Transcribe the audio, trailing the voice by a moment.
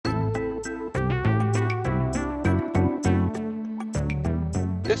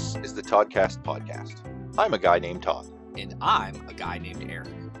This is the Toddcast podcast. I'm a guy named Todd. And I'm a guy named Eric.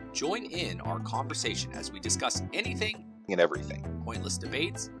 Join in our conversation as we discuss anything And everything. pointless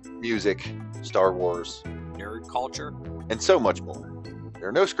debates, Music, Star Wars, nerd culture, and so much more. There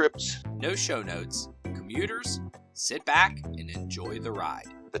are no scripts. no show notes. Commuters, sit back and enjoy the ride.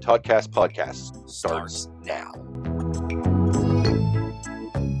 The Toddcast podcast Starts now.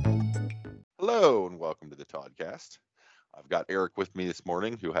 Hello and welcome to the Toddcast. I've got Eric with me this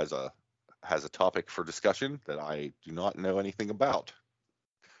morning who has a topic for discussion that I do not know anything about.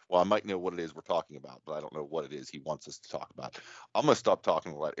 Well, I might know what it is we're talking about, but I don't know what it is he wants us to talk about. I'm going to stop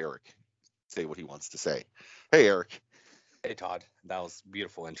talking and let Eric say what he wants to say. Hey, Eric. Hey, Todd. That was a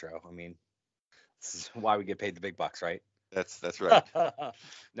beautiful intro. I mean, this is why we get paid the big bucks, right? That's right.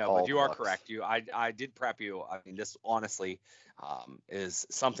 No, All but you are bucks. correct. I did prep you. I mean, this honestly is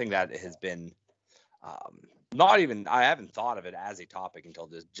something that has been I haven't thought of it as a topic until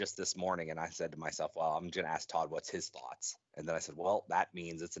just this morning. And I said to myself, well, I'm going to ask Todd what's his thoughts. And then I said, well, that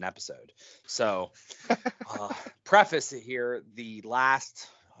means it's an episode. So preface it here, the last,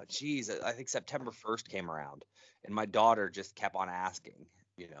 I think September 1st came around and my daughter just kept on asking,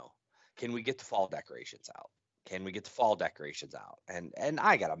 can we get the fall decorations out? Can we get the fall decorations out? And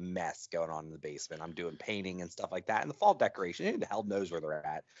I got a mess going on in the basement. I'm doing painting and stuff like that. And the fall decoration, who the hell knows where they're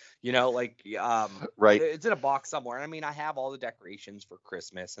at? Right. It's in a box somewhere. I mean, I have all the decorations for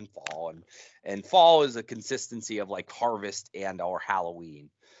Christmas and fall, and fall is a consistency of like harvest and or Halloween.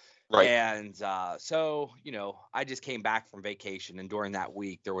 Right. And so, I just came back from vacation, and during that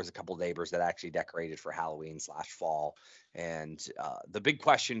week, there was a couple neighbors that actually decorated for Halloween/fall. And the big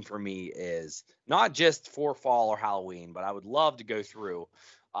question for me is not just for fall or Halloween, but I would love to go through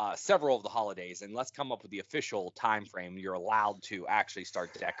several of the holidays, and let's come up with the official time frame you're allowed to actually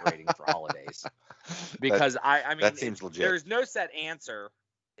start decorating for holidays. Because I mean, that seems legit. There's no set answer.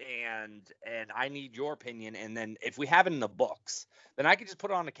 And I need your opinion. And then if we have it in the books, then I can just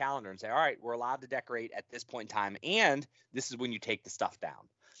put it on the calendar and say, all right, we're allowed to decorate at this point in time. And this is when you take the stuff down.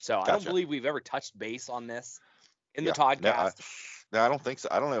 So Gotcha. I don't believe we've ever touched base on this in the No, podcast. I don't think so.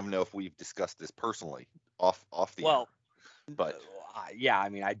 I don't even know if we've discussed this personally off the Well, but yeah, I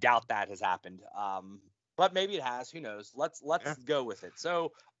mean, I doubt that has happened. But maybe it has. Who knows? Let's go with it.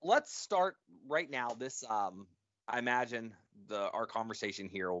 So let's start right now. This I imagine our conversation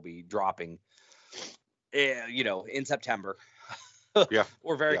here will be dropping, in September. Yeah,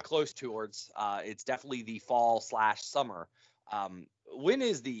 We're very close towards. It's definitely the fall/summer. When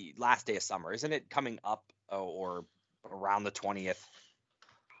is the last day of summer? Isn't it coming up or around the 20th?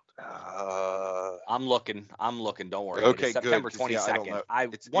 I'm looking. Don't worry. Okay, It's September good, 'cause, I don't 22nd. know. I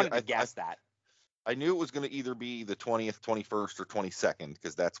wanted to guess that. I knew it was going to either be the 20th, 21st, or 22nd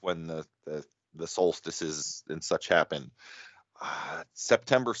because that's when the solstices and such happen.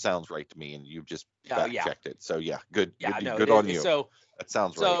 September sounds right to me, and you've just fact checked it. So yeah, good. Yeah, good on you. So that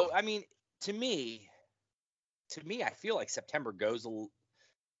sounds right. So I mean, to me, I feel like September goes.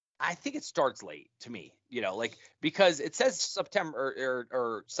 I think it starts late to me. Because it says September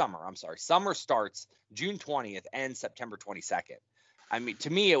or summer. I'm sorry, summer starts June 20th and September 22nd. I mean, to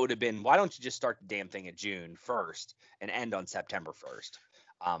me, it would have been, why don't you just start the damn thing at June 1st and end on September 1st?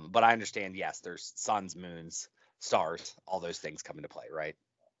 But I understand, yes, there's suns, moons, stars, all those things come into play, right?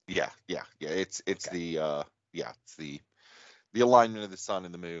 Yeah. It's Okay. it's the alignment of the sun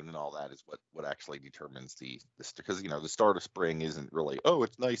and the moon and all that is what actually determines because the start of spring isn't really, oh,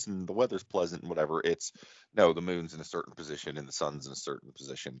 it's nice and the weather's pleasant and whatever. It's no, the moon's in a certain position and the sun's in a certain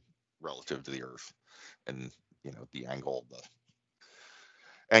position relative to the earth, and the angle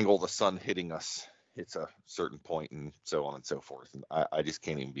the sun hitting us hits a certain point and so on and so forth. And I just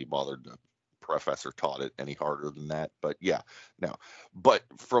can't even be bothered to Professor taught it any harder than that. But yeah, no. But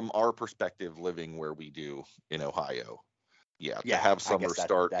from our perspective, living where we do in Ohio, to have summer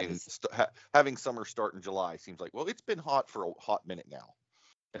having summer start in July seems like, well, it's been hot for a hot minute now,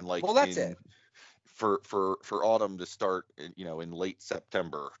 and like, well, that's it. For autumn to start, in late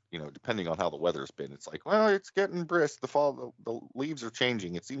September, depending on how the weather's been, it's like, well, it's getting brisk. The fall, the leaves are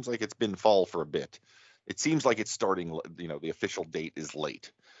changing. It seems like it's been fall for a bit. It seems like it's starting. The official date is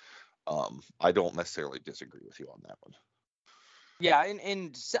late. I don't necessarily disagree with you on that one. Yeah,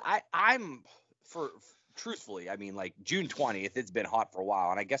 and so I'm truthfully, I mean, like June 20th, it's been hot for a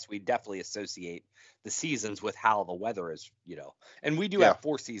while, and I guess we definitely associate the seasons with how the weather is, and we do have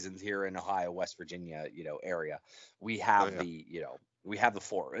 4 seasons here in Ohio, West Virginia, area. We have we have the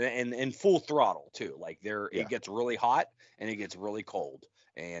 4 and in full throttle too. Like it gets really hot and it gets really cold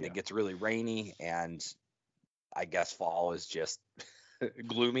and it gets really rainy, and I guess fall is just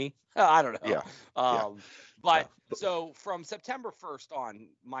gloomy. I don't know. But so from September 1st on,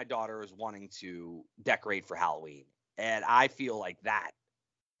 my daughter is wanting to decorate for Halloween, and I feel like that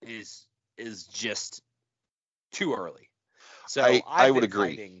is just too early. So I would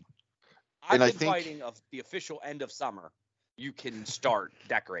agree. I've And I been think fighting of the official end of summer. You can start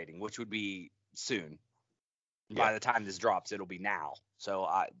decorating, which would be soon. By Yeah. the time this drops, it'll be now. So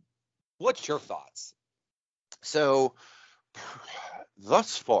what's your thoughts? So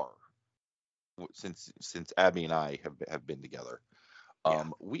thus far, since Abby and I have been together, Yeah.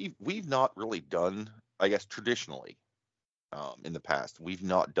 we've not really done, I guess traditionally, in the past, we've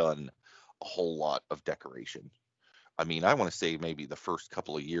not done a whole lot of decoration. I mean, I want to say maybe the first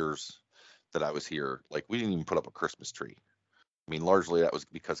couple of years that I was here, like we didn't even put up a Christmas tree. I mean, largely that was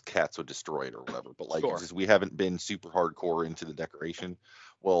because cats would destroy it or whatever. But like, Sure. it's just we haven't been super hardcore into the decoration.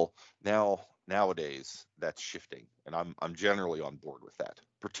 Well, nowadays that's shifting, and I'm generally on board with that,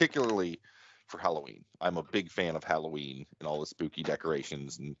 particularly for Halloween. I'm a big fan of Halloween and all the spooky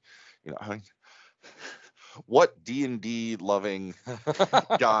decorations, and I mean, what D&D loving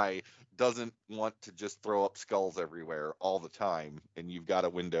guy doesn't want to just throw up skulls everywhere all the time, and you've got a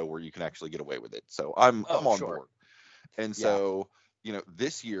window where you can actually get away with it. So I'm on Sure. board. And Yeah. so,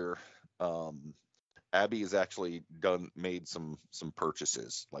 this year, Abby has actually made some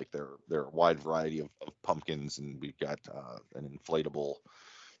purchases. Like there are a wide variety of pumpkins, and we've got an inflatable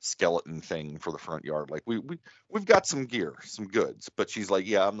skeleton thing for the front yard. Like we've got some gear, some goods. But she's like,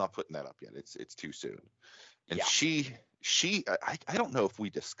 yeah, I'm not putting that up yet. It's too soon. And Yeah. I don't know if we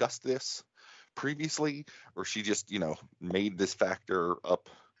discussed this previously, or she just made this factor up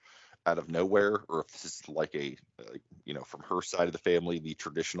out of nowhere, or if this is like from her side of the family, the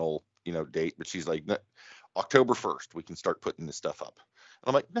traditional date. But she's like, "No, October 1st we can start putting this stuff up." And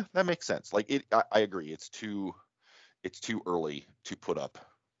I'm like, no, that makes sense. Like I agree, it's too early to put up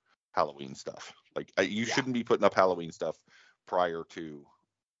Halloween stuff. Like you Yeah. shouldn't be putting up Halloween stuff prior to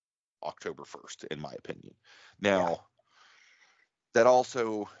October 1st, in my opinion. Now, that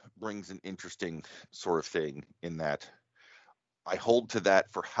also brings an interesting sort of thing in that I hold to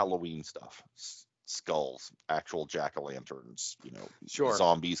that for Halloween stuff. Skulls, actual jack-o'-lanterns, Sure.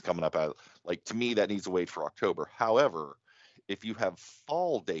 zombies coming up out. Like, to me, that needs to wait for October. However, if you have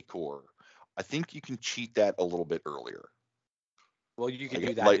fall decor, I think you can cheat that a little bit earlier. Well, you could Like-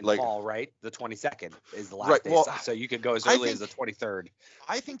 do that like- in like- fall, right? The 22nd is the last Right, day. well, So you could go as I early as the think- 23rd.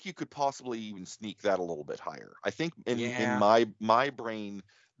 I think you could possibly even sneak that a little bit higher. I think in Yeah. my brain,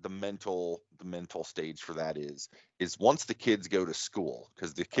 the mental stage for that is once the kids go to school,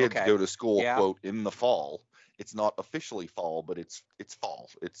 because the kids Okay. go to school, Yeah. quote, in the fall. It's not officially fall, but it's fall.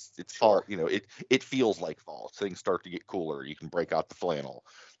 It's Sure. fall. It feels like fall. Things start to get cooler. You can break out the flannel.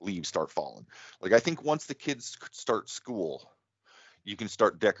 Leaves start falling. Like I think once the kids start school, you can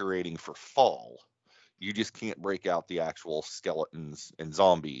start decorating for fall. You just can't break out the actual skeletons and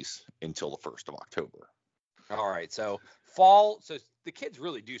zombies until the 1st of October. All right. So fall. So the kids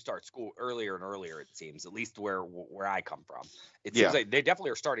really do start school earlier and earlier. It seems, at least where I come from. It seems Yeah. like they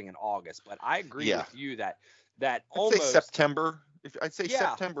definitely are starting in August. But I agree Yeah. with you that I'd almost say September. I'd say Yeah.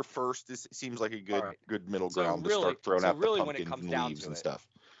 September 1st seems like a good right. good middle So ground to really- start throwing so out really the when it pumpkins comes and down leaves to and it, stuff.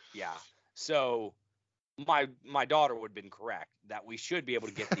 Yeah. So my daughter would have been correct that we should be able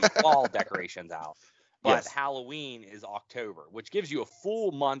to get the fall decorations out. But Yes. Halloween is October, which gives you a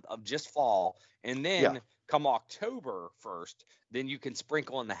full month of just fall. And then Yeah. come October 1st, then you can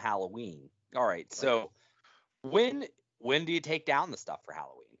sprinkle in the Halloween. All right. So when do you take down the stuff for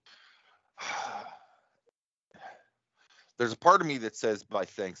Halloween? There's a part of me that says by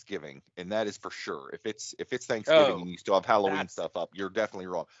Thanksgiving, and that is for sure. If it's Thanksgiving and you still have Halloween that's- stuff up, you're definitely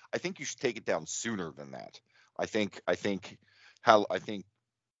wrong. I think you should take it down sooner than that. I think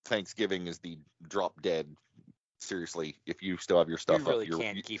Thanksgiving is the drop dead. Seriously, if you still have your stuff You really up,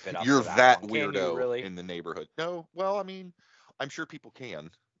 can't keep it up. you're for that long. Can you weirdo really? in the neighborhood. No, well, I mean, I'm sure people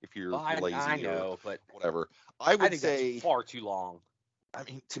can if you're Well, lazy I or know, but whatever. I I would think say, that's far too long. I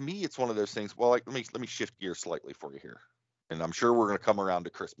mean, to me, it's one of those things. Well, like let me shift gears slightly for you here, and I'm sure we're going to come around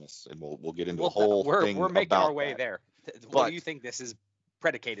to Christmas, and we'll get into a whole thing. We're making about our way that. there. What But- do you think this is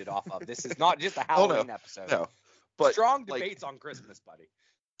predicated off of? This is not just a Oh, no, Halloween episode. No, but Strong like- debates on Christmas, buddy.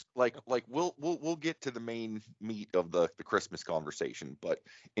 like we'll get to the main meat of the Christmas conversation, but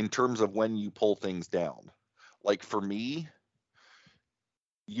in terms of when you pull things down, like for me,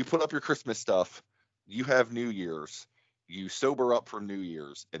 you put up your Christmas stuff, you have New Year's, you sober up for New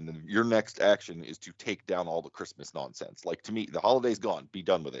Year's, and then your next action is to take down all the Christmas nonsense. Like to me, the holiday's gone, be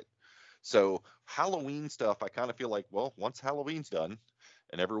done with it. So Halloween stuff, I kind of feel like, well, once Halloween's done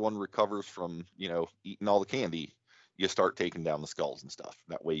and everyone recovers from, eating all the candy, you start taking down the skulls and stuff.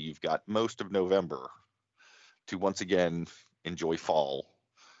 That way you've got most of November to once again enjoy fall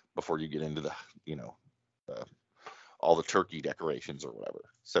before you get into the, you know, uh, all the turkey decorations or whatever.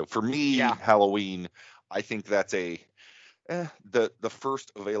 So for me, Yeah. Halloween, I think that's the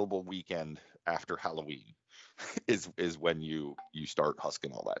first available weekend after Halloween is when you start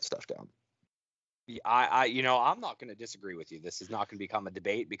husking all that stuff down. I'm not going to disagree with you. This is not going to become a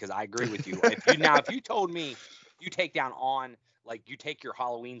debate because I agree with you. If you told me you take you take your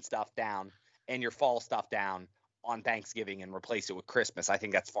Halloween stuff down and your fall stuff down on Thanksgiving and replace it with Christmas, I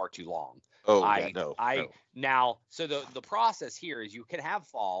think that's far too long. Oh yeah, no. Now, so the process here is you can have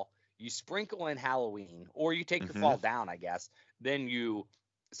fall, you sprinkle in Halloween, or you take your fall down, I guess.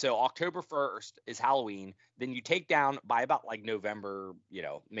 So October 1st is Halloween. Then you take down by about like November,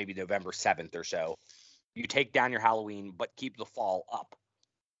 maybe November 7th or so. You take down your Halloween, but keep the fall up.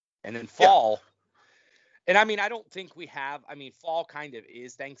 And then fall. And I mean, I don't think fall kind of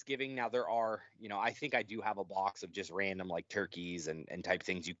is Thanksgiving. Now there are, I think I do have a box of just random like turkeys and type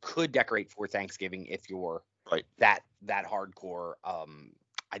things you could decorate for Thanksgiving if you're right that hardcore.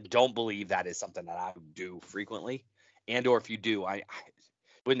 I don't believe that is something that I would do frequently. And or if you do,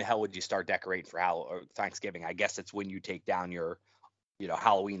 when the hell would you start decorating for Thanksgiving? I guess it's when you take down your,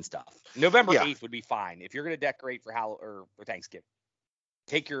 Halloween stuff. November 8th would be fine. If you're going to decorate for for Thanksgiving,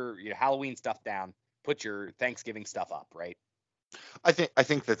 take your Halloween stuff down, put your Thanksgiving stuff up, right? I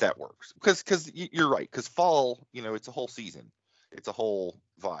think that works because you're right. Because fall, it's a whole season. It's a whole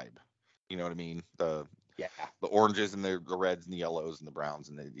vibe. You know what I mean? The oranges and the reds and the yellows and the browns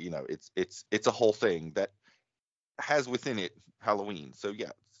and it's a whole thing that has within it Halloween. So yeah,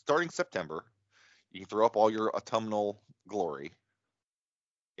 starting September, you can throw up all your autumnal glory.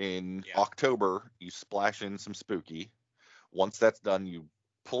 In October, you splash in some spooky. Once that's done, you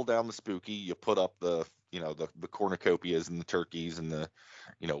pull down the spooky. You put up the cornucopias and the turkeys and the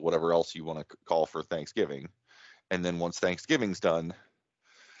whatever else you want to call for Thanksgiving. And then once Thanksgiving's done,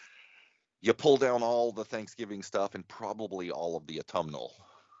 you pull down all the Thanksgiving stuff and probably all of the autumnal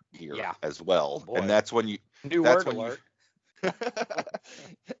gear as well. Oh, and that's when you new word alert.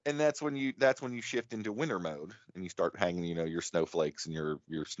 And that's when you shift into winter mode and you start hanging, your snowflakes and your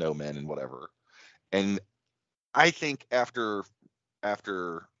snowmen and whatever. And I think after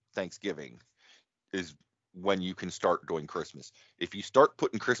Thanksgiving is when you can start doing Christmas. If you start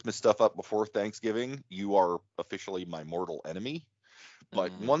putting Christmas stuff up before Thanksgiving, you are officially my mortal enemy.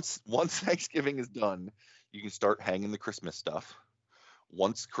 But once Thanksgiving is done, you can start hanging the Christmas stuff.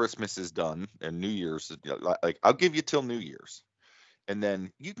 Once Christmas is done and New Year's, like I'll give you till New Year's. And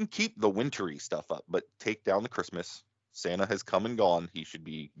then you can keep the wintry stuff up, but take down the Christmas. Santa has come and gone. He should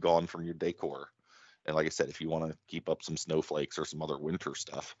be gone from your decor. And like I said, if you want to keep up some snowflakes or some other winter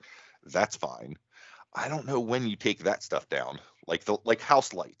stuff, that's fine. I don't know when you take that stuff down, like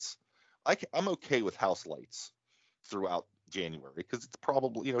house lights. I'm okay with house lights throughout January because it's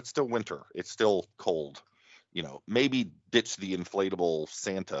probably it's still winter, it's still cold. Maybe ditch the inflatable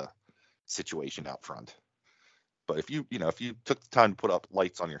Santa situation out front. But if you took the time to put up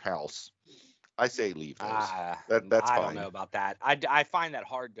lights on your house, I say leave those. That's fine. I don't know about that. I find that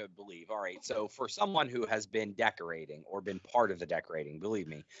hard to believe. All right, so for someone who has been decorating or been part of the decorating, believe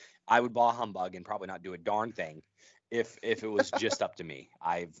me, I would bah humbug and probably not do a darn thing if it was just up to me.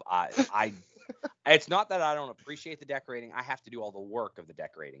 It's not that I don't appreciate the decorating. I have to do all the work of the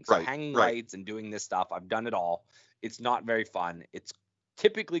decorating. So hanging lights and doing this stuff, I've done it all. It's not very fun. It's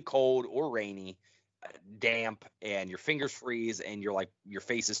typically cold or rainy, damp, and your fingers freeze and you're like your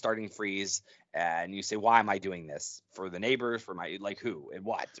face is starting to freeze and you say, why am I doing this? For the neighbors, for my who and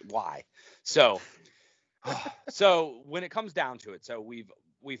what, why? So when it comes down to it, so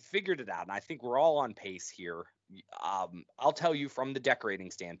we've figured it out and I think we're all on pace here. I'll tell you from the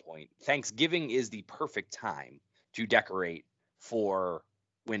decorating standpoint, Thanksgiving is the perfect time to decorate for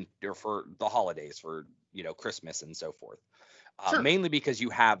for the holidays, for Christmas and so forth. Mainly because you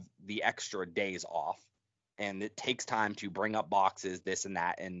have the extra days off and it takes time to bring up boxes, this and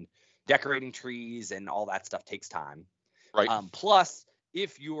that, and decorating trees and all that stuff takes time. Right. Plus,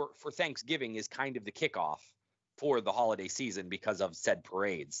 for Thanksgiving is kind of the kickoff for the holiday season because of said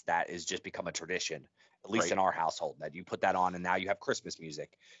parades. That has just become a tradition, at least in our household, that you put that on and now you have Christmas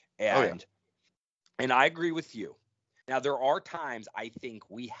music. And I agree with you. Now, there are times I think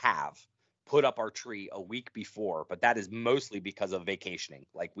we have put up our tree a week before, but that is mostly because of vacationing.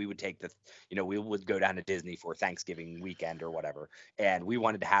 Like we would take we would go down to Disney for Thanksgiving weekend or whatever, and we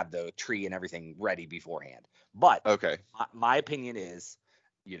wanted to have the tree and everything ready beforehand. But my opinion is,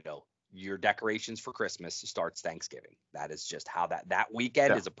 your decorations for Christmas starts Thanksgiving. That is just how that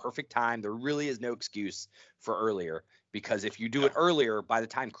weekend is a perfect time. There really is no excuse for earlier, because if you do it earlier, by the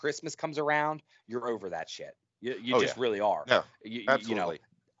time Christmas comes around, you're over that shit. You Oh, just yeah. really are. No, You know, absolutely.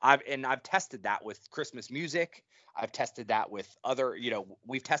 I've tested that with Christmas music. I've tested that with other,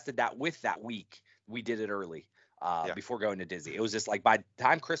 we've tested that with that week. We did it early Yeah. before going to Disney. It was just like by the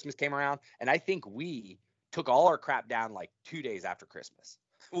time Christmas came around, and I think we took all our crap down like 2 days after Christmas,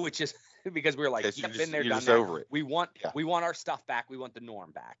 which is because we were like, Yes, yep, been there, you're done just that. over it. We want Yeah. our stuff back. We want the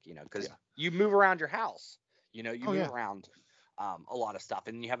norm back, because Yeah. you move around your house, you Oh, move yeah. around a lot of stuff,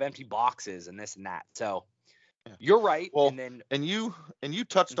 and you have empty boxes and this and that. So Yeah. you're right. Well, and then and you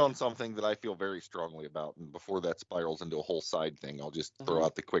touched on something that I feel very strongly about. And before that spirals into a whole side thing, I'll just throw Mhm.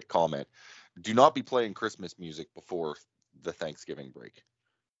 out the quick comment. Do not be playing Christmas music before the Thanksgiving break,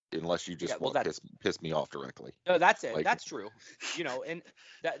 unless you just Yeah, well, want to piss me off directly. no, that's it. Like- That's true. And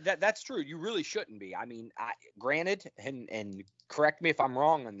that's true. You really shouldn't be. I mean, granted, and correct me if I'm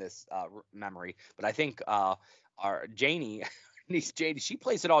wrong on this memory, but I think our Janie, niece Janie, she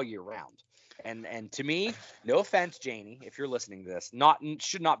plays it all year round. And to me, no offense, Janie, if you're listening to this,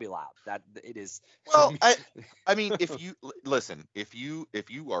 should not be allowed. That it is. Well, I mean, if you listen, if you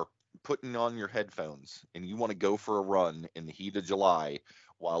are putting on your headphones and you want to go for a run in the heat of July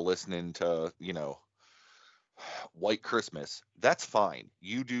while listening to, White Christmas, that's fine.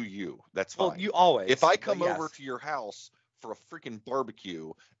 You do you. That's fine. Well, you always. If I but come over yes. to your house for a freaking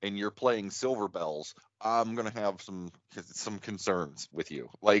barbecue and you're playing Silver Bells, I'm gonna have some concerns with you.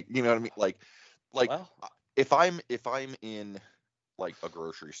 Like, you know what I mean? Like Well, if I'm in like a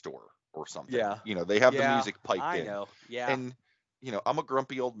grocery store or something, Yeah. they have the yeah, music piped I in. know. Yeah. And I'm a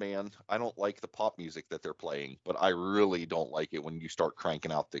grumpy old man. I don't like the pop music that they're playing, but I really don't like it when you start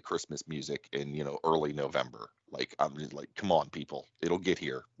cranking out the Christmas music in, early November. Like, I'm just like, come on, people. It'll get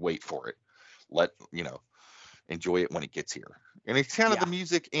here. Wait for it. Enjoy it when it gets here. And it's kind of Yeah. the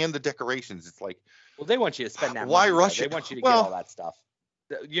music and the decorations. It's like, Well, they want you to spend that why money. rush They it? want you to Well- get all that stuff.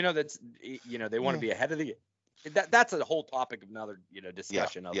 That's they want to Yeah. be ahead of the. That's a whole topic of another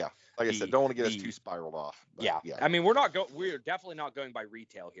discussion of. yeah. Like I said, the- don't want to get us the- too spiraled off. But Yeah. yeah. I mean, we're definitely not going by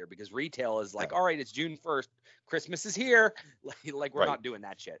retail here, because retail is like, No. all right, it's June 1st, Christmas is here. Like we're Right. not doing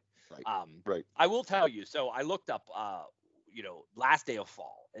that shit. Right. Right. I will tell you. So I looked up, last day of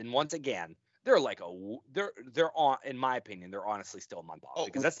fall, and once again, they're like they're on, in my opinion, they're honestly still a month off, Oh,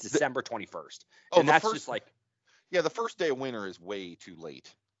 because that's the- December 21st, Oh, and the that's first- just like. Yeah, the first day of winter is way too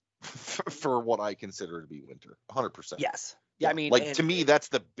late for what I consider to be winter. 100%. Yes. Yeah, I mean, like, to me, that's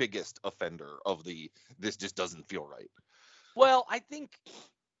the biggest offender of this just doesn't feel right. Well, I think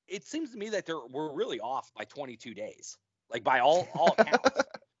it seems to me that we're really off by 22 days, like by all accounts,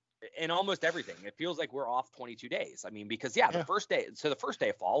 and almost everything. It feels like we're off 22 days. I mean, because the Yeah. first day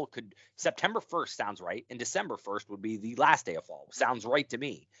of fall September 1st sounds right, and December 1st would be the last day of fall. Sounds right to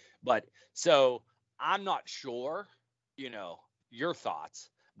me. But so I'm not sure, your thoughts.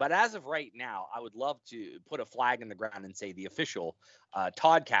 But as of right now, I would love to put a flag in the ground and say the official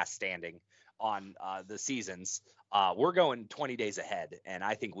Toddcast standing on the seasons. We're going 20 days ahead, and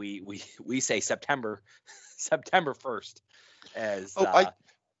I think we say September 1st as.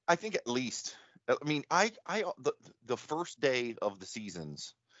 I think at least. I mean, the first day of the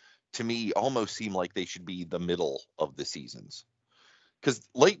seasons to me almost seem like they should be the middle of the seasons, because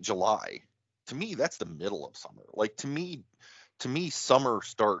late July, to me, that's the middle of summer. Like, to me, summer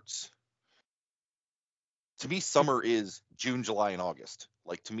starts. To me, summer is June, July, and August.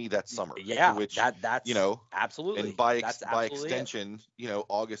 Like, to me, that's summer. Yeah, Which, that's absolutely. and by That's by absolutely it. extension,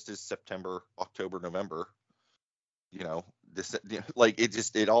 August is September, October, November. Like,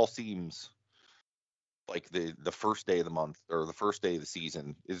 it all seems like the first day of the month or the first day of the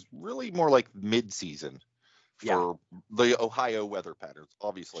season is really more like mid-season for Yeah. the Ohio weather patterns.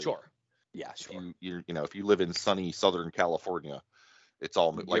 Obviously, Sure. Yeah, if sure. if you live in sunny Southern California, it's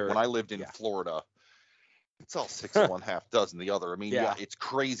all like You're- when I lived in yeah. Florida, it's all six of one, half dozen the other. I mean, Yeah. it's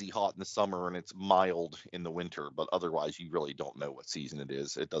crazy hot in the summer and it's mild in the winter, but otherwise you really don't know what season it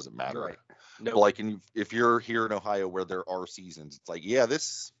is. It doesn't matter. You're right. But No, like, if you're here in Ohio where there are seasons, it's like, yeah,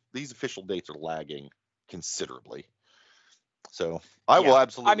 these official dates are lagging considerably. So I will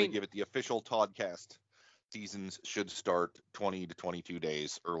absolutely give it the official Toddcast. Seasons should start 20 to 22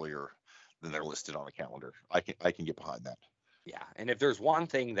 days earlier than they're listed on a calendar. I can get behind that. yeah. And if there's one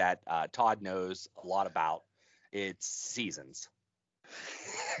thing that Todd knows a lot about, it's seasons.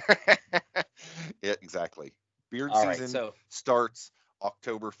 Yeah, exactly. Beard All right, season so starts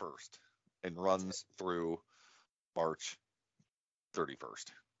October 1st and runs through March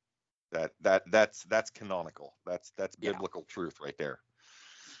 31st. That's canonical. That's Yeah. biblical truth right there.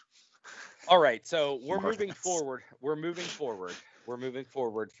 all right, so we're March. moving forward. We're moving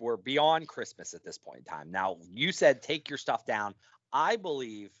forward for beyond Christmas at this point in time. Now, you said take your stuff down. I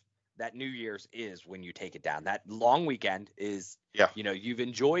believe that New Year's is when you take it down. That long weekend is, Yeah. you've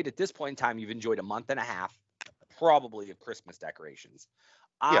enjoyed at this point in time, you've enjoyed a month and a half, probably, of Christmas decorations.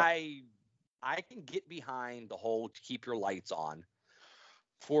 Yeah. I can get behind the whole to keep your lights on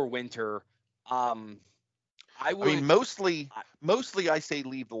for winter. I mean, mostly I say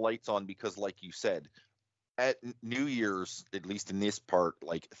leave the lights on because, like you said, at New Year's, at least in this part,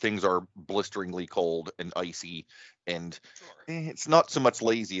 like things are blisteringly cold and icy, and it's not so much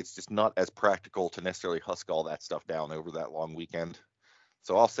lazy. It's just not as practical to necessarily husk all that stuff down over that long weekend.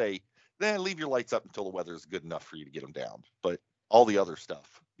 So I'll say, leave your lights up until the weather is good enough for you to get them down. But all the other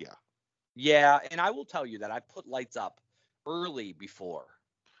stuff, yeah. Yeah, and I will tell you that I put lights up early before.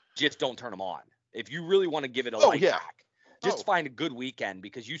 Just don't turn them on. If you really want to give it a light pack, just find a good weekend,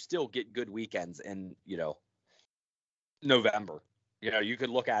 because you still get good weekends in, November. You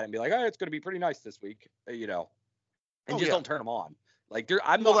could look at it and be like, oh, it's going to be pretty nice this week, and don't turn them on. Like,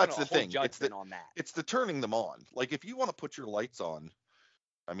 I'm not going to hold judgment on that. It's the turning them on. Like, if you want to put your lights on,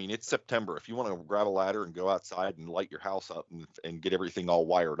 I mean, it's September. If you want to grab a ladder and go outside and light your house up and get everything all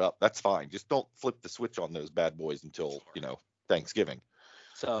wired up, that's fine. Just don't flip the switch on those bad boys until, Thanksgiving.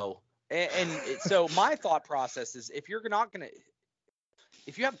 So, so my thought process is, if you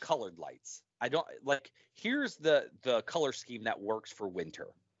have colored lights, here's the color scheme that works for winter.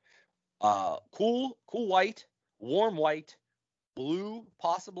 Cool white, warm white, blue,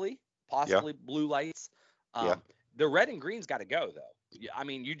 possibly blue lights. The red and green's got to go, though. I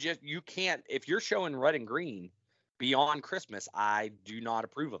mean, you can't, if you're showing red and green beyond Christmas, I do not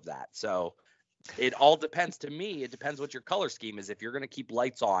approve of that. So it all depends to me. It depends what your color scheme is, if you're going to keep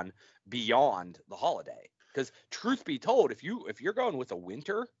lights on beyond the holiday. Because truth be told, if you're going with a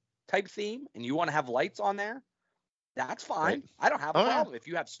winter type theme and you want to have lights on there, that's fine. Right. I don't have a problem. If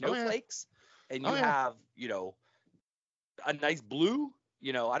you have snowflakes and you have, a nice blue,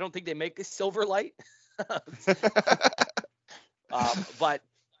 I don't think they make a silver light.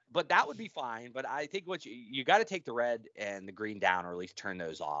 But that would be fine. But I think what you got to take the red and the green down, or at least turn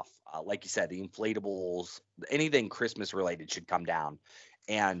those off. Like you said, the inflatables, anything Christmas related should come down.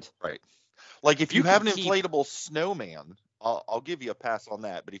 And right. Like, if you have an inflatable snowman, I'll give you a pass on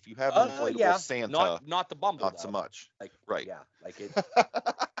that. But if you have an inflatable Santa, not the Bumble, not so much. Like, right. Yeah. Like it.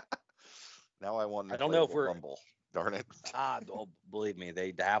 Now I want an I don't know if we're Bumble. Darn it. Oh, believe me,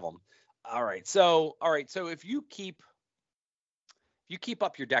 they have them. All right. So if you keep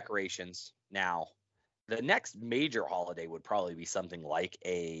up your decorations now, the next major holiday would probably be something like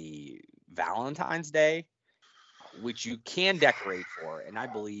a Valentine's Day, which you can decorate for. And I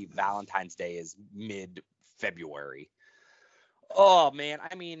believe Valentine's Day is mid-February. Oh, man.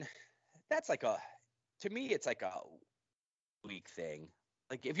 I mean, that's to me, it's like a week thing.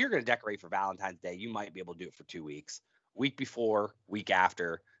 Like, if you're going to decorate for Valentine's Day, you might be able to do it for 2 weeks. Week before, week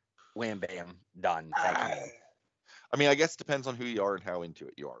after, wham, bam, done. Thank you. I mean, I guess it depends on who you are and how into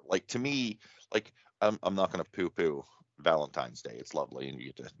it you are. Like, to me, like, I'm not going to poo-poo Valentine's Day. It's lovely, and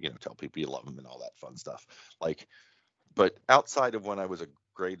you get to, tell people you love them and all that fun stuff. Like, but outside of when I was a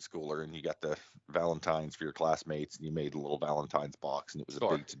grade schooler and you got the Valentines for your classmates and you made a little Valentine's box and it was a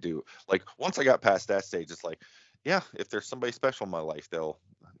big to-do. Like, once I got past that stage, it's like, yeah, if there's somebody special in my life, they'll,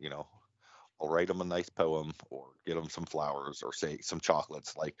 I'll write them a nice poem or get them some flowers or say some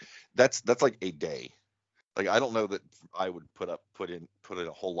chocolates. Like, that's like a day. Like, I don't know that I would put in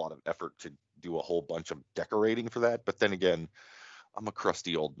a whole lot of effort to do a whole bunch of decorating for that. But then again, I'm a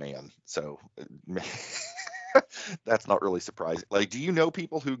crusty old man, so that's not really surprising. Like, do you know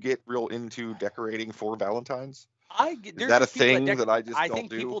people who get real into decorating for Valentine's? Is that a thing that I just don't do? I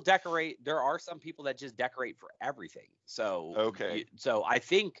think people decorate. There are some people that just decorate for everything. So okay. So I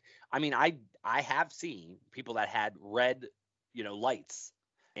think, I mean, I have seen people that had red, lights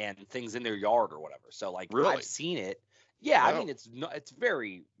and things in their yard or whatever. So, like, really? I've seen it. Yeah, I mean, it's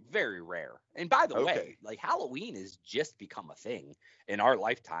very, very rare. And by the way, like, Halloween has just become a thing in our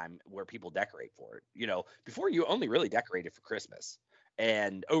lifetime where people decorate for it. Before, you only really decorated for Christmas.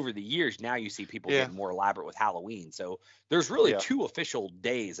 And over the years, now you see people getting more elaborate with Halloween. So there's really two official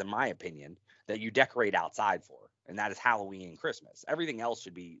days, in my opinion, that you decorate outside for. And that is Halloween and Christmas. Everything else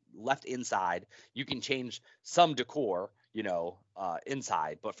should be left inside. You can change some decor,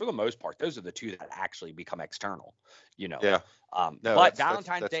 inside. But for the most part, those are the two that actually become external, Yeah. But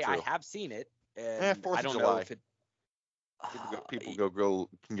Valentine's Day, true. I have seen it. And 4th I don't of July. know if it. People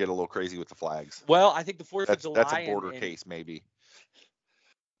can get a little crazy with the flags. Well, I think the 4th of July. That's a border case, maybe.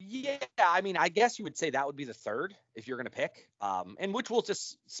 Yeah, I mean, I guess you would say that would be the 3rd if you're going to pick. And which we'll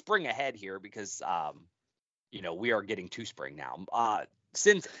just spring ahead here because, we are getting to spring now.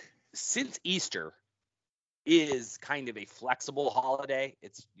 Since Easter, is kind of a flexible holiday.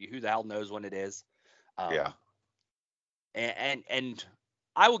 It's who the hell knows when it is. Yeah. And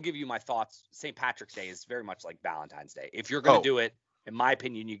I will give you my thoughts. St. Patrick's Day is very much like Valentine's Day. If you're going to do it, in my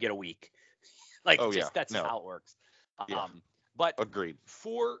opinion, you get a week. That's how it works. Yeah. But Agreed.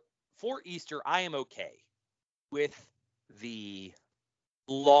 For Easter, I am okay with the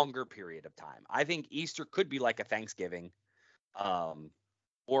longer period of time. I think Easter could be like a Thanksgiving,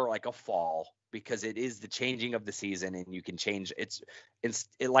 or like a fall, because it is the changing of the season, and you can change.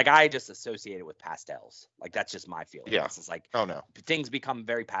 Like I just associate it with pastels. Like that's just my feeling. Yeah. It's just like, oh no, things become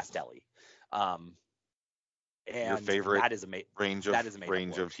very pastel-y. And your favorite that is amazing.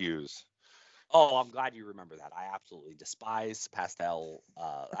 Range of hues. Oh, I'm glad you remember that. I absolutely despise pastel.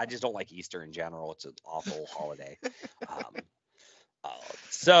 I just don't like Easter in general. It's an awful holiday.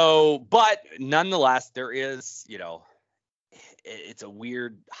 But nonetheless, there is, it's a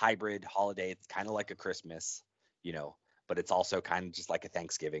weird hybrid holiday. It's kind of like a Christmas, but it's also kind of just like a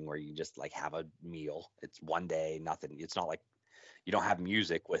Thanksgiving, where you just like have a meal. It's one day, nothing. It's not like you don't have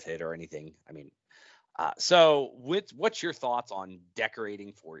music with it or anything. I mean, so what's your thoughts on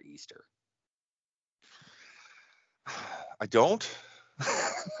decorating for Easter? I don't,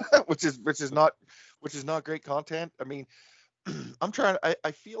 which is not great content. I mean,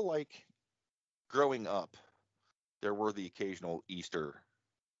 I feel like growing up, there were the occasional Easter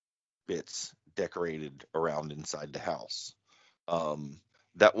bits decorated around inside the house.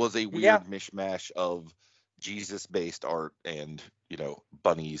 That was a weird mishmash of Jesus-based art and,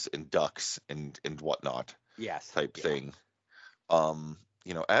 bunnies and ducks and whatnot. Yes. Type thing.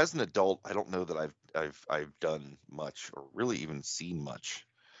 As an adult, I don't know that I've done much or really even seen much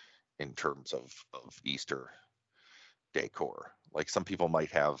in terms of Easter decor. Like some people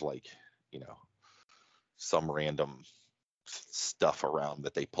might have some random stuff around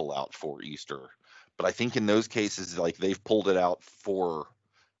that they pull out for Easter. But I think in those cases, like they've pulled it out for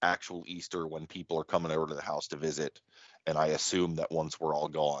actual Easter when people are coming over to the house to visit. And I assume that once we're all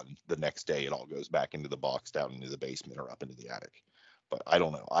gone, the next day it all goes back into the box down into the basement or up into the attic. But I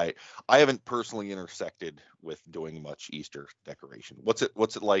don't know. I haven't personally intersected with doing much Easter decoration. What's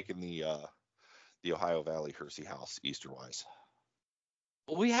it like in the Ohio Valley Hersey house Easter wise?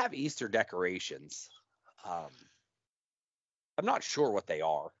 We have Easter decorations. I'm not sure what they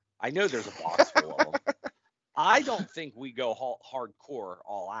are. I know there's a box full of them. I don't think we go hardcore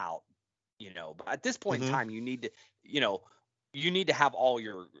all out, but at this point in time, you need to have all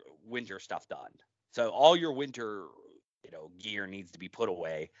your winter stuff done. So all your winter, gear needs to be put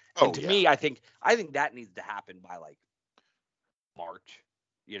away. And to me, I think that needs to happen by like March,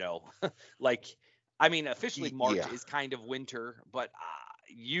 officially March is kind of winter, but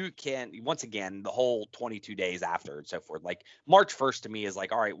you can, once again, the whole 22 days after and so forth, like March 1st to me is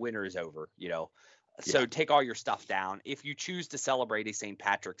like, all right, winter is over, So take all your stuff down. If you choose to celebrate a St.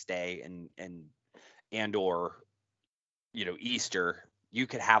 Patrick's Day and or Easter, you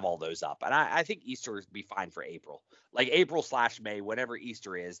could have all those up. And I think Easter would be fine for April. Like April/May, whatever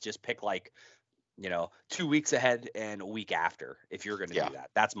Easter is, just pick 2 weeks ahead and a week after if you're going to do that.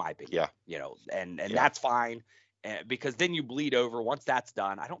 That's my opinion. And that's fine, because then you bleed over. Once that's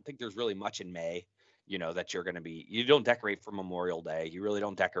done, I don't think there's really much in May. That you're going to be, you don't decorate for Memorial Day. You really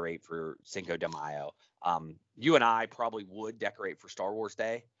don't decorate for Cinco de Mayo. You and I probably would decorate for Star Wars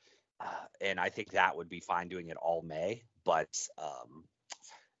Day. And I think that would be fine doing it all May, but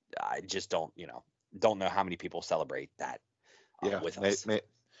I just don't know how many people celebrate that with us. May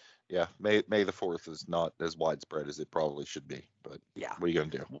the 4th is not as widespread as it probably should be, but what are you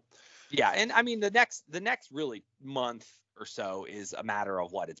going to do? Yeah. And I mean, the next really month or so is a matter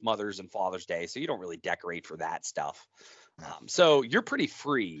of it's Mother's and Father's Day. So you don't really decorate for that stuff. So you're pretty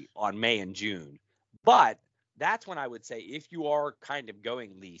free on May and June, but that's when I would say, if you are kind of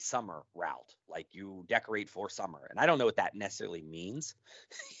going the summer route, like you decorate for summer, and I don't know what that necessarily means,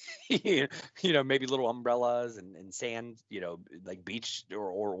 maybe little umbrellas and sand, like beach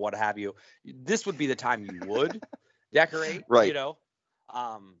or what have you. This would be the time you would decorate, right?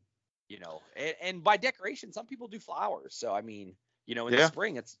 And by decoration, some people do flowers. So, I mean, in the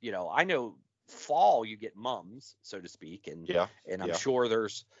spring, it's, I know fall, you get mums, so to speak. And I'm sure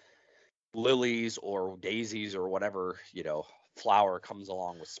there's lilies or daisies or whatever, flower comes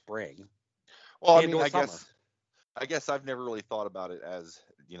along with spring. Well, I mean, I guess I've never really thought about it as,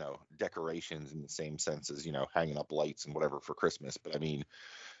 decorations in the same sense as, hanging up lights and whatever for Christmas. But I mean,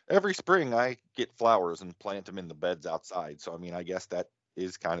 every spring I get flowers and plant them in the beds outside. So, I mean, I guess that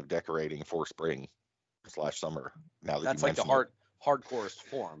is kind of decorating for spring/summer. Now that that's like the hardcore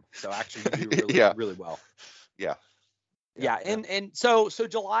form. So actually you do really well. Yeah. Yeah, and so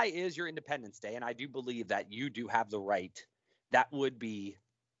July is your Independence Day, and I do believe that you do have the right. That would be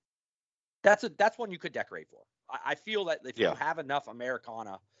that's one you could decorate for. I feel that if you have enough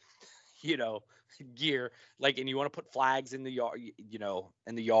Americana, gear, like, and you want to put flags in the yard,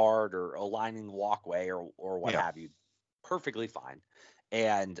 in the yard or aligning the walkway or what have you, perfectly fine.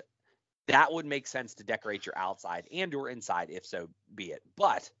 And that would make sense to decorate your outside and or inside, if so be it.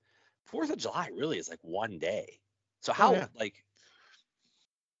 But 4th of July really is like one day. So how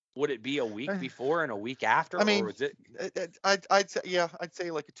would it be a week before and a week after? I mean, or is it? I'd say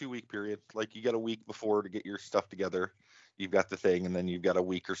like a 2-week period. Like you got a week before to get your stuff together. You've got the thing, and then you've got a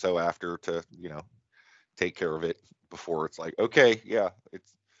week or so after to, take care of it before it's like, okay,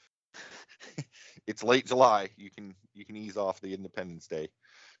 it's it's late July. You can ease off the Independence Day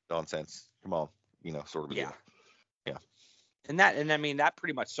nonsense. Come on, sort of a deal. Yeah. And I mean, that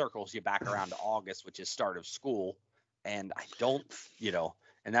pretty much circles you back around to August, which is start of school. And I don't,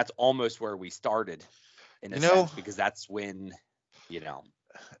 and that's almost where we started in a sense, because that's when,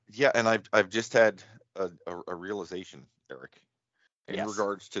 Yeah. And I've just had a realization, Eric, in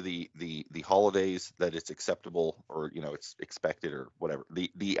regards to the holidays that it's acceptable or, it's expected or whatever,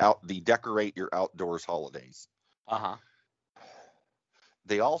 the decorate your outdoors holidays.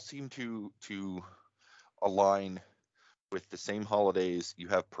 They all seem to align with the same holidays you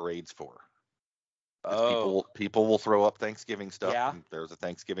have parades for. People will throw up Thanksgiving stuff. Yeah. There's a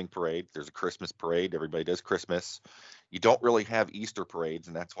Thanksgiving parade. There's a Christmas parade. Everybody does Christmas. You don't really have Easter parades,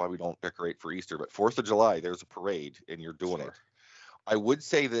 and that's why we don't decorate for Easter. But 4th of July, there's a parade, and you're doing it. I would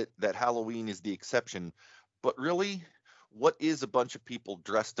say that Halloween is the exception, but really, what is a bunch of people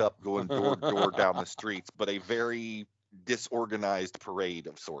dressed up going door to door down the streets, but a very disorganized parade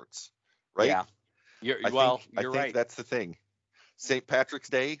of sorts, right? Yeah. I think that's the thing. St. Patrick's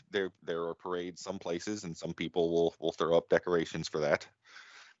Day, there are parades some places, and some people will throw up decorations for that.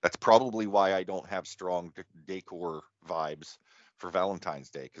 That's probably why I don't have strong decor vibes for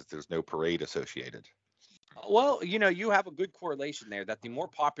Valentine's Day, because there's no parade associated. Well, you have a good correlation there that the more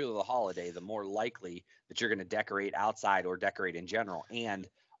popular the holiday, the more likely that you're going to decorate outside or decorate in general. And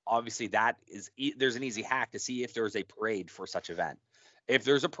obviously there's an easy hack to see if there's a parade for such event. If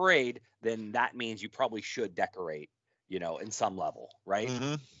there's a parade, then that means you probably should decorate, in some level, right?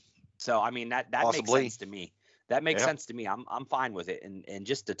 Mm-hmm. So, I mean, that makes sense to me. That makes sense to me. I'm fine with it. And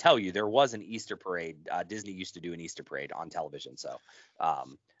just to tell you, there was an Easter parade. Disney used to do an Easter parade on television. So,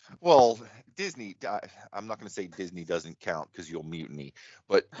 well, Disney, I'm not going to say Disney doesn't count because you'll mutiny,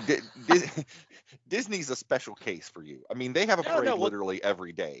 but Disney's a special case for you. I mean, they have a parade literally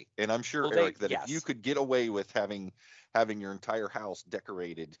every day. And I'm sure, Eric, that if you could get away with having your entire house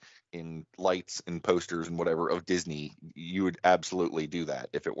decorated in lights and posters and whatever of Disney, you would absolutely do that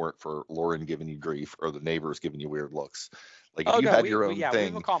if it weren't for Lauren giving you grief or the neighbors giving you weird looks. Like if you had your own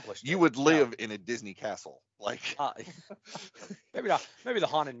thing, you would live in a Disney castle. Like maybe the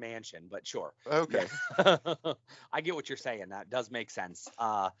Haunted Mansion, but sure. Okay. Yeah. I get what you're saying. That does make sense.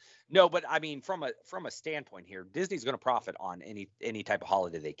 No, but I mean, from a standpoint here, Disney's going to profit on any type of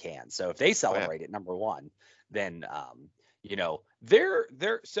holiday they can. So if they celebrate it, number one, then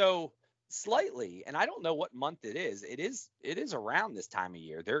they're so slightly, and I don't know what month it is. It is around this time of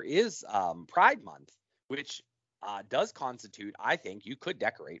year. There is Pride Month, which does constitute, I think, you could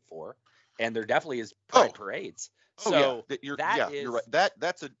decorate for, and there definitely is Pride parades. So you're right.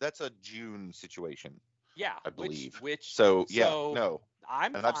 That's a June situation. Yeah, I believe.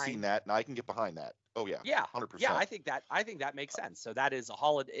 I'm fine. I've seen that, and I can get behind that. Oh yeah, 100%. Yeah, I think that makes sense. So that is a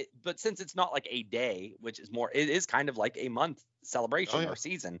holiday, but since it's not like a day, which is more, it is kind of like a month celebration or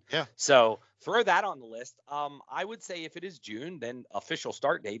season. Yeah. So throw that on the list. I would say if it is June, then official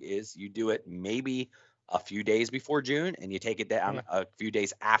start date is you do it maybe a few days before June, and you take it down a few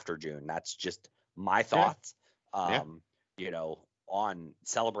days after June. That's just my thoughts. On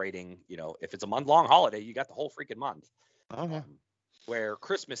celebrating, if it's a month-long holiday, you got the whole freaking month. Where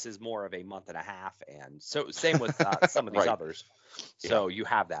Christmas is more of a month and a half, and so same with some of these others. So you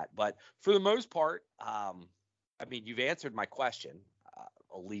have that, but for the most part, I mean, you've answered my question.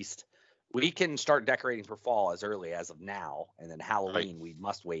 At least we can start decorating for fall as early as of now, and then Halloween we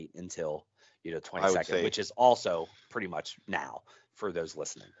must wait until 22nd, which is also pretty much now for those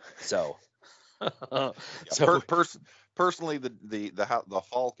listening. So, personally, the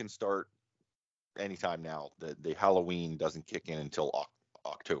fall can start anytime now. The Halloween doesn't kick in until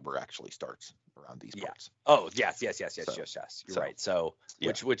October actually starts around these parts. Oh yes. You're right. So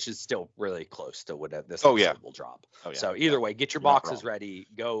which is still really close to what this episode will drop. So either way, get your boxes ready.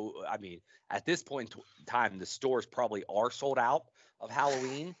 Go. I mean, at this point in time, the stores probably are sold out of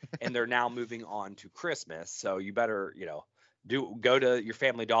Halloween, and they're now moving on to Christmas. So you better, go to your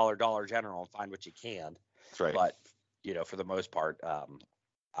Family Dollar, Dollar General, and find what you can. That's right. But for the most part,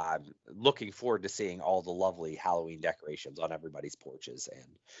 I'm looking forward to seeing all the lovely Halloween decorations on everybody's porches and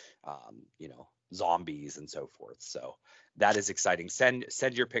zombies and so forth. So that is exciting. Send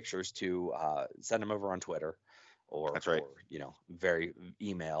your pictures to send them over on Twitter, or That's right. or very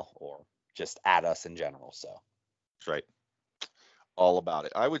email, or just at us in general. So That's right. All about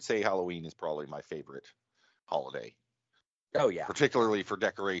it. I would say Halloween is probably my favorite holiday. Oh yeah. Particularly for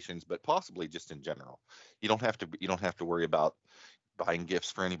decorations, but possibly just in general. You don't have to worry about buying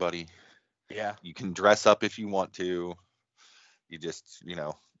gifts for anybody. Yeah. You can dress up if you want to. You just,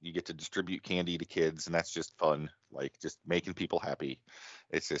 you get to distribute candy to kids, and that's just fun. Like, just making people happy.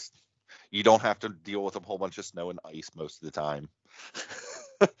 It's just, you don't have to deal with a whole bunch of snow and ice most of the time.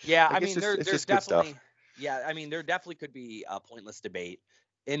 Yeah, Like, I mean, there's just good stuff. definitely, yeah, I mean, there definitely could be a pointless debate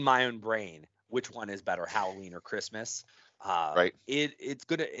in my own brain, which one is better, Halloween or Christmas. Right.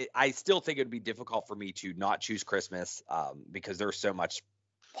 I still think it'd be difficult for me to not choose Christmas, because there's so much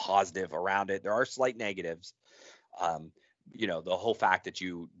positive around it. There are slight negatives. The whole fact that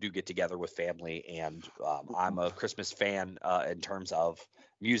you do get together with family, and I'm a Christmas fan in terms of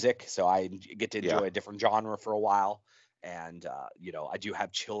music, so I get to enjoy a different genre for a while. And I do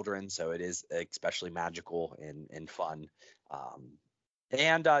have children, so it is especially magical and fun.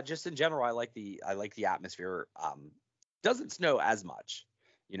 And just in general, I like the atmosphere. Doesn't snow as much,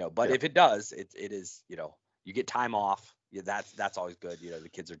 but if it does, it is, you get time off. Yeah, that's always good. The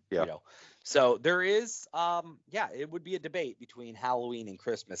kids are, so there is, it would be a debate between Halloween and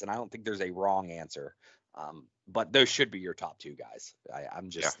Christmas, and I don't think there's a wrong answer. But those should be your top two, guys. I'm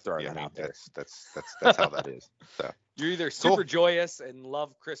just throwing that out there. That's how that is. So you're either super joyous and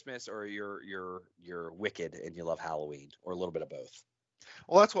love Christmas, or you're wicked and you love Halloween, or a little bit of both.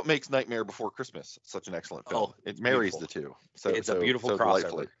 Well, that's what makes Nightmare Before Christmas such an excellent film. It marries the two. So it's a beautiful crossover.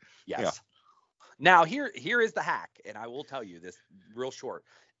 Delightfully. Yes. Yeah. Now here is the hack, and I will tell you this real short.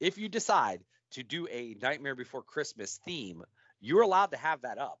 If you decide to do a Nightmare Before Christmas theme, you're allowed to have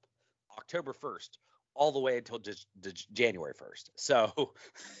that up October 1st all the way until January 1st. So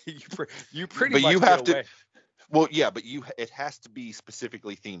you pretty much have get away. Well, yeah, but it has to be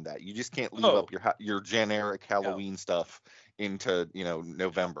specifically themed that. You just can't leave up your generic Halloween stuff into,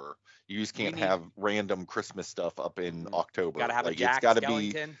 November. You just can't have random Christmas stuff up in October. Got to have a Jack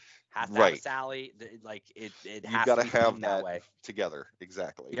Skellington. Has to have a Sally. It has to be have that way together.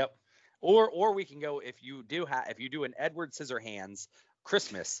 Exactly. Yep. Or we can go, if you do an Edward Scissorhands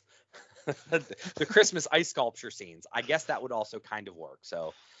Christmas, the Christmas ice sculpture scenes. I guess that would also kind of work.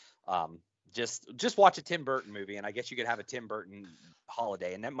 So, just watch a Tim Burton movie, and I guess you could have a Tim Burton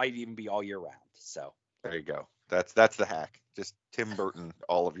holiday, and that might even be all year round. So there you go. That's the hack. Just Tim Burton,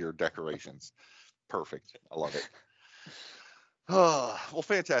 all of your decorations. Perfect. I love it. Well,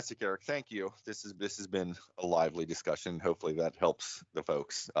 fantastic, Eric. Thank you. This has been a lively discussion. Hopefully that helps the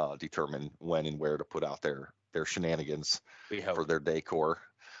folks determine when and where to put out their shenanigans for their decor.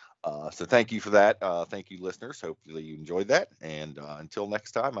 So thank you for that. Thank you, listeners. Hopefully you enjoyed that. And until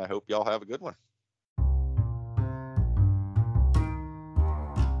next time, I hope y'all have a good one.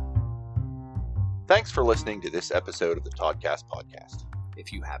 Thanks for listening to this episode of the Toddcast Podcast.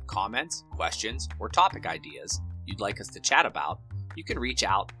 If you have comments, questions, or topic ideas you'd like us to chat about, you can reach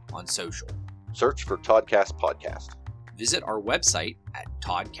out on social. Search for Toddcast Podcast. Visit our website at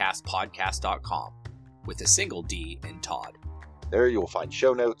toddcastpodcast.com with a single D in Todd. There you will find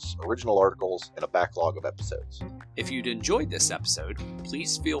show notes, original articles, and a backlog of episodes. If you'd enjoyed this episode,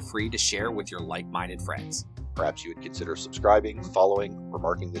 please feel free to share with your like-minded friends. Perhaps you would consider subscribing, following, or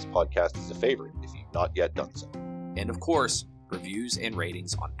marking this podcast as a favorite if you've not yet done so. And of course, reviews and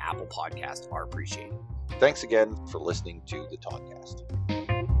ratings on Apple Podcasts are appreciated. Thanks again for listening to the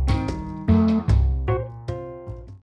Toddcast.